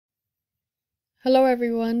Hello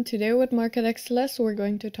everyone, today with MarketXLS we're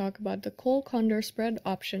going to talk about the Call Condor Spread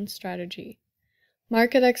option strategy.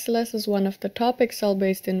 MarketXLS is one of the top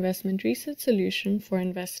Excel-based investment research solutions for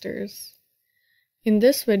investors. In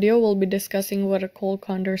this video we'll be discussing what a Call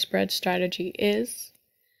Condor Spread strategy is,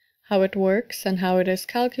 how it works, and how it is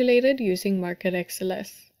calculated using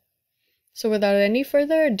MarketXLS. So without any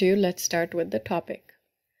further ado, let's start with the topic.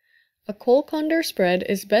 A Call Condor spread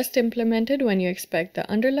is best implemented when you expect the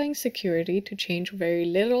underlying security to change very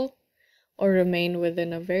little or remain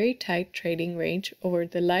within a very tight trading range over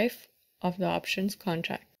the life of the options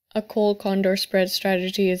contract. A Call Condor spread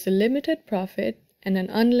strategy is a limited profit and an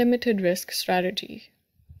unlimited risk strategy.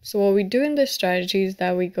 So what we do in this strategy is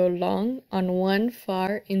that we go long on one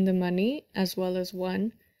far in the money as well as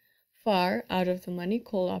one far out of the money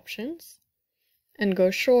call options, and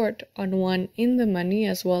go short on one in the money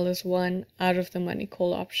as well as one out of the money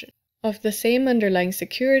call option of the same underlying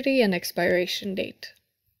security and expiration date.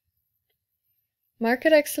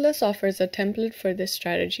 MarketXLS offers a template for this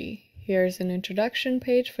strategy. Here's an introduction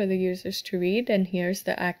page for the users to read, and here's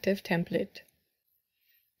the active template.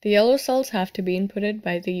 The yellow cells have to be inputted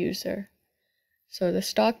by the user. So the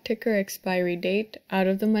stock ticker, expiry date, out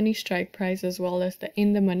of the money strike price, as well as the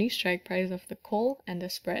in the money strike price of the call and the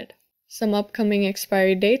spread. Some upcoming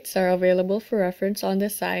expiry dates are available for reference on the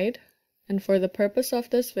side, and for the purpose of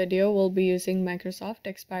this video, we'll be using Microsoft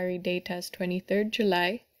expiry date as 23rd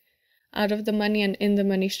July. Out of the money and in the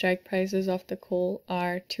money strike prices of the call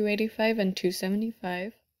are $285 and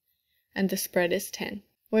 $275, and the spread is 10.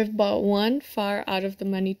 We've bought one far out of the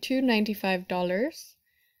money $295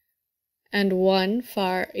 and one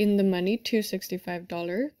far in the money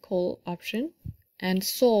 $265 call option, and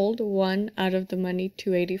sold one out of the money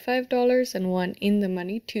 $285 and one in the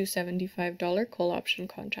money $275 call option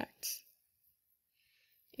contracts.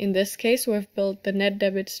 In this case, we've built the net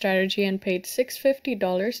debit strategy and paid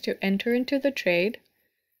 $650 to enter into the trade,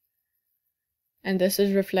 and this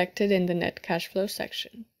is reflected in the net cash flow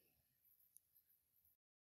section.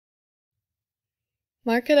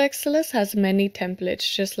 MarketXLS has many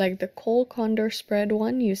templates just like the Call Condor Spread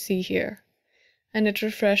one you see here, and it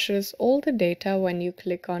refreshes all the data when you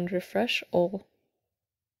click on Refresh All.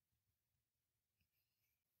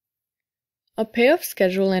 A payoff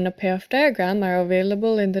schedule and a payoff diagram are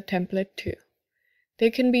available in the template too. They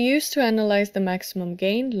can be used to analyze the maximum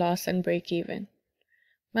gain, loss, and break-even.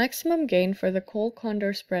 Maximum gain for the Call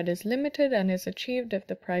Condor Spread is limited and is achieved if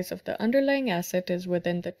the price of the underlying asset is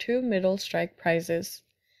within the two middle strike prices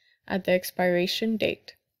at the expiration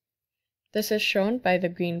date. This is shown by the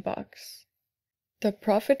green box. The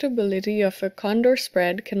profitability of a Condor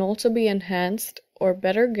spread can also be enhanced or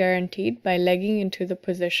better guaranteed by legging into the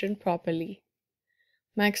position properly.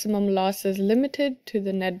 Maximum loss is limited to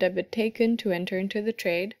the net debit taken to enter into the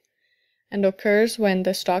trade and occurs when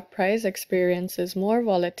the stock price experiences more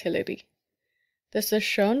volatility. This is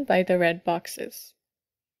shown by the red boxes.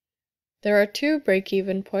 There are two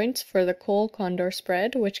break-even points for the Call Condor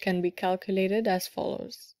spread, which can be calculated as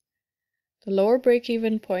follows. The lower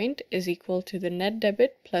break-even point is equal to the net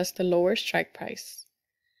debit plus the lower strike price.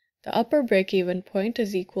 The upper break-even point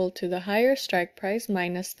is equal to the higher strike price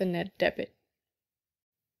minus the net debit.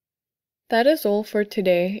 That is all for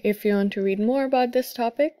today. If you want to read more about this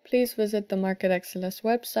topic, please visit the MarketXLS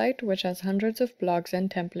website, which has hundreds of blogs and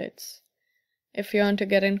templates. If you want to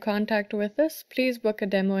get in contact with us, please book a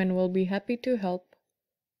demo and we'll be happy to help.